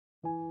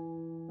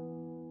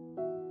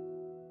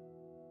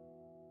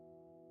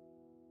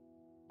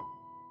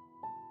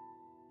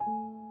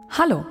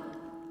Hallo.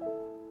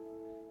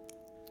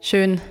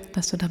 Schön,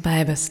 dat du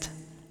dabei bist.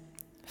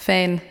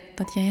 Fijn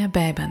dat jij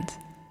erbij bent.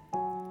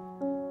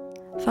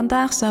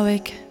 Vandaag zou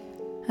ik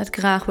het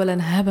graag willen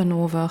hebben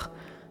over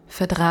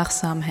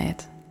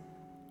verdraagzaamheid.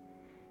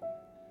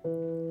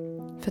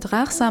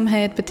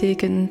 Verdraagzaamheid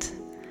betekent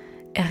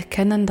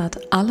erkennen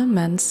dat alle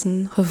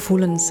mensen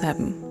gevoelens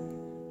hebben,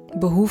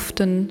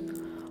 behoeften,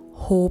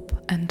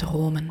 hoop en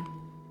dromen.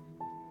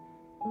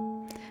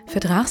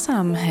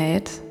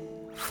 Verdraagzaamheid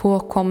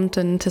voorkomt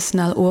een te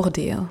snel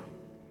oordeel.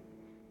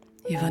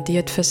 Je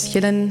waardeert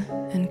verschillen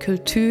in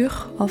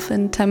cultuur of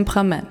in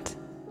temperament.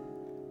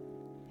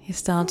 Je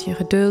stelt je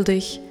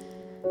geduldig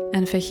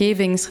en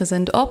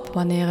vergevingsgezind op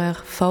wanneer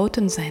er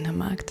fouten zijn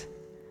gemaakt.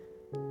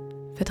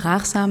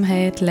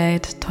 Verdraagzaamheid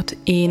leidt tot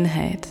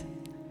eenheid,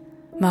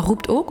 maar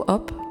roept ook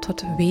op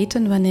tot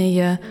weten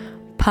wanneer je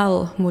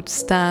pal moet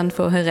staan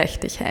voor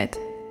gerechtigheid.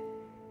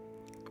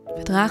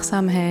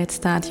 Verdraagzaamheid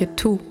staat je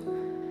toe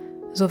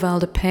zowel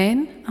de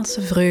pijn als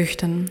de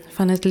vreugden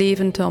van het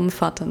leven te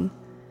omvatten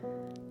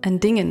en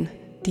dingen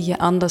die je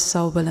anders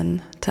zou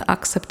willen te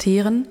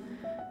accepteren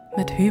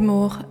met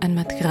humor en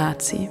met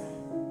gratie.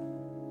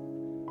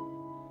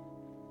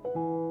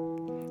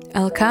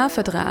 Elkaar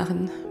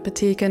verdragen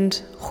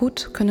betekent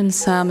goed kunnen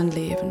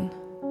samenleven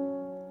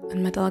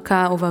en met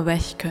elkaar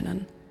overweg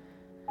kunnen.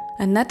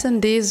 En net in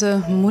deze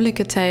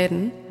moeilijke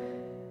tijden,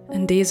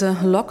 in deze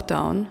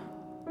lockdown,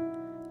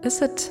 is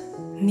het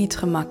niet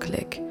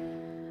gemakkelijk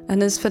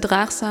en is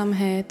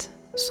verdraagzaamheid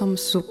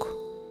soms zoek.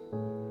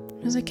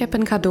 Dus ik heb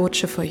een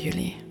cadeautje voor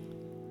jullie.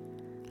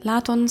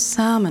 Laat ons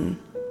samen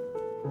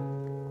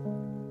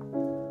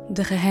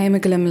de geheime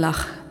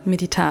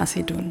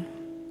glimlach-meditatie doen.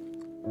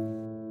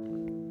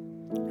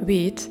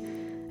 Weet,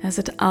 er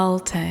zit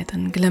altijd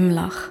een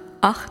glimlach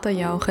achter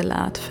jouw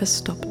gelaat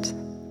verstopt.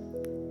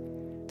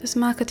 Dus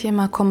maak het je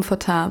maar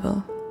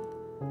comfortabel.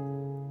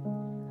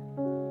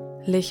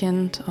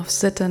 Liggend of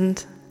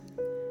zittend.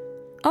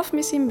 Of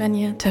misschien ben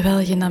je, terwijl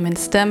je naar mijn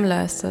stem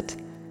luistert,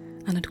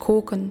 aan het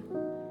koken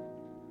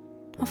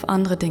of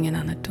andere dingen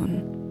aan het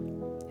doen.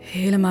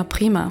 Helemaal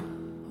prima,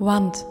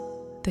 want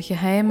de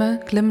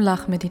geheime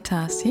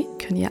glimlach-meditatie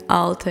kun je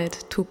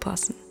altijd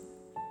toepassen.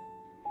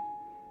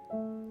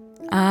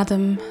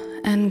 Adem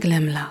en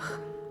glimlach.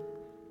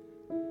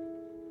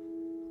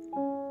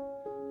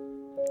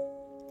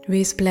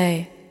 Wees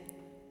blij.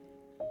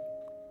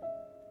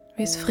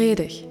 Wees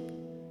vredig.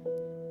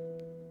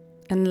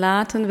 En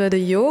laten we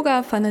de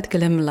yoga van het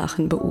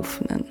glimlachen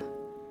beoefenen.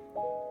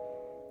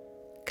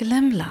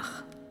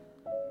 Glimlach.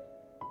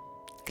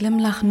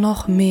 Glimlach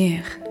nog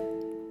meer.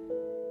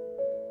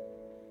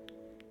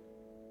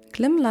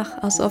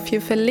 Glimlach alsof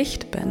je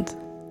verlicht bent.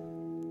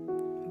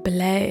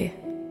 Blij.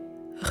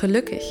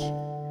 Gelukkig.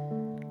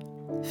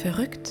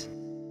 Verrukt.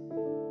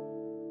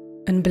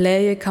 Een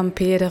blije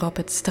kampeerder op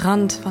het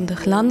strand van de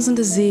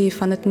glanzende zee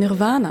van het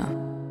nirvana.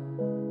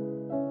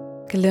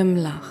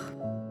 Glimlach.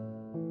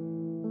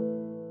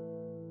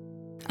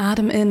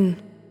 Adem in.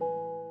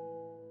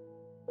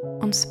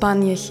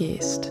 Ontspan je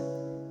geest.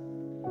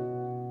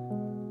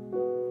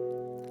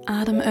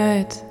 Adem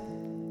uit.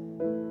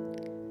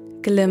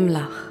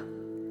 Glimlach.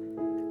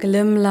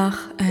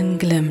 Glimlach en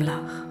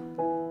glimlach.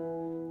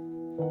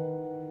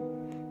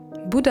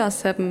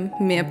 Boeddha's hebben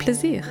meer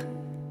plezier.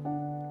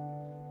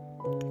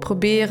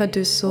 Probeer er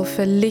dus zo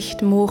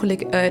verlicht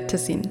mogelijk uit te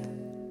zien.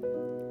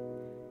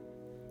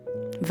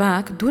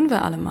 Vaak doen we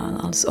allemaal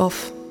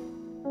alsof.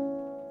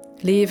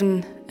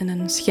 Leven in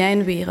een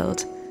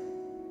schijnwereld.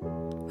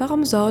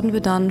 Waarom zouden we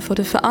dan voor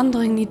de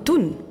verandering niet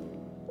doen,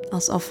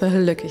 alsof we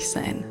gelukkig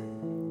zijn?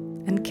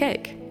 En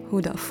kijk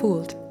hoe dat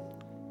voelt.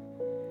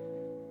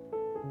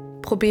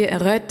 Probeer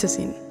eruit te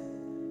zien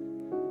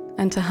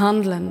en te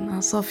handelen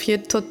alsof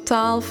je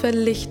totaal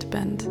verlicht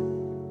bent.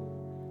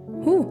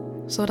 Hoe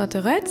zou dat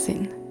eruit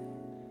zien?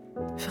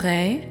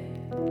 Vrij,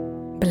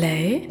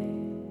 blij,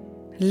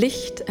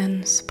 licht en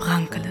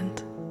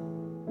sprankelend.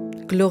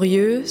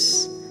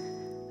 Glorieus,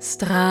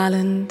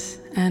 stralend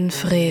en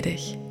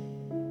vredig.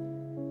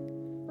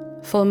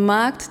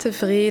 Volmaakt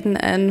tevreden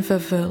en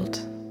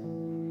vervuld.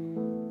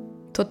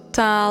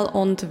 Totaal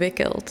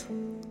ontwikkeld.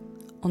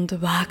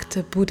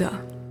 Ontwaakte Boeddha.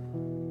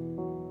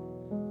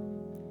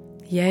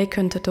 Jij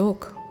kunt het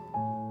ook.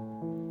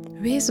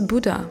 Wees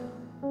Boeddha.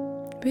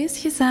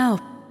 Wees jezelf.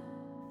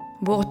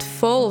 Word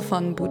vol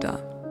van Boeddha.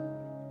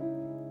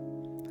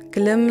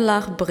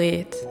 Glimlach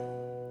breed.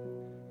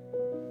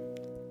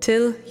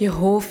 Til je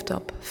hoofd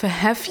op.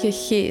 Verhef je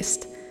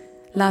geest.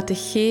 Laat de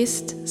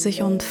geest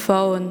zich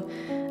ontvouwen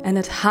en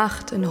het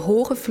hart een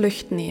hoge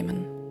vlucht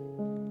nemen.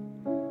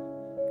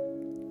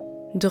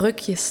 Druk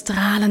je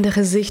stralende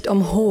gezicht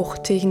omhoog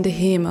tegen de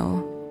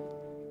hemel.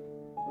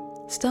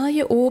 Stel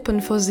je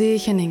open voor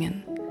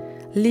zegeningen,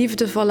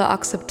 liefdevolle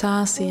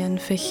acceptatie en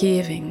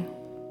vergeving.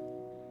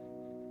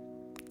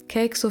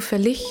 Kijk zo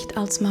verlicht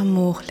als maar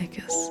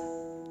mogelijk is.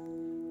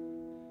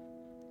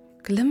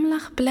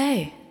 Glimlach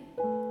blij.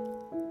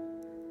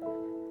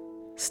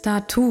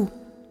 Sta toe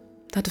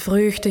dat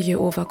vreugde je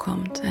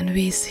overkomt en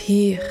wees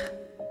hier.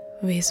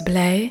 Wees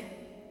blij.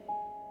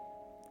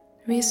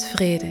 Wees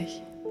vredig.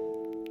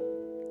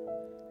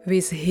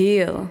 Wees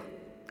heel,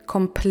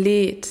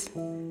 compleet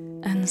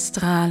en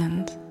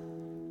stralend.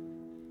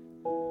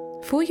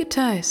 Voel je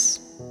thuis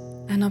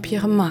en op je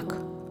gemak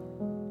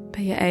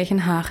bij je eigen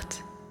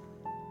hart.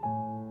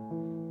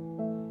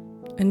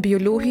 Een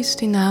biologisch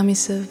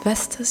dynamische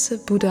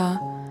westerse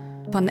Boeddha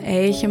van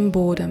eigen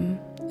bodem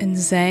in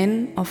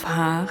zijn of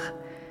haar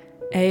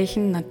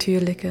eigen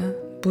natuurlijke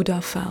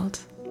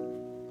Boeddha-veld.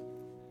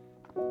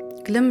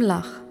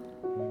 Glimlach,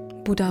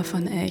 Boeddha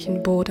van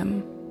eigen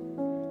bodem.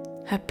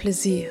 Heb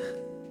plezier.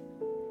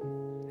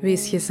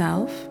 Wees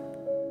jezelf,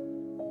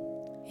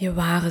 je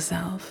ware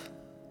zelf.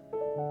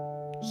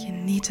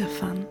 Geniet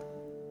ervan.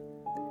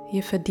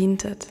 Je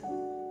verdient het.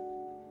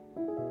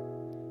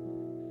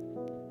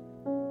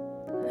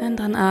 En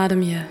dan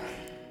adem je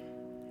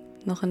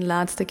nog een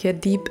laatste keer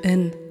diep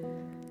in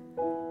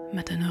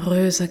met een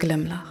reuze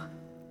glimlach.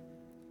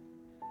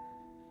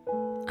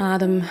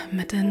 Adem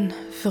met een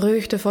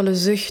vreugdevolle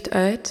zucht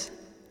uit.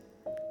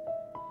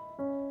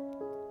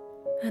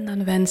 En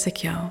dan wens ik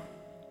jou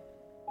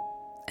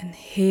een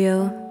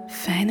heel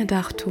fijne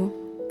dag toe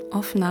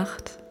of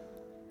nacht.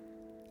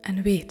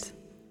 En weet,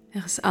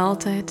 er is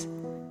altijd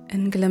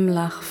een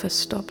glimlach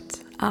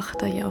verstopt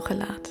achter jouw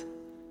gelaat.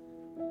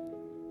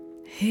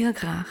 Heel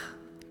graag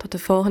tot de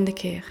volgende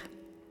keer.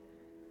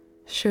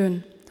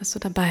 Schön, dass du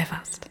dabei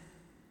warst.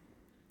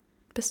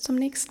 Bis zum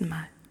nächsten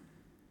Mal.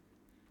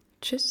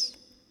 Tschüss.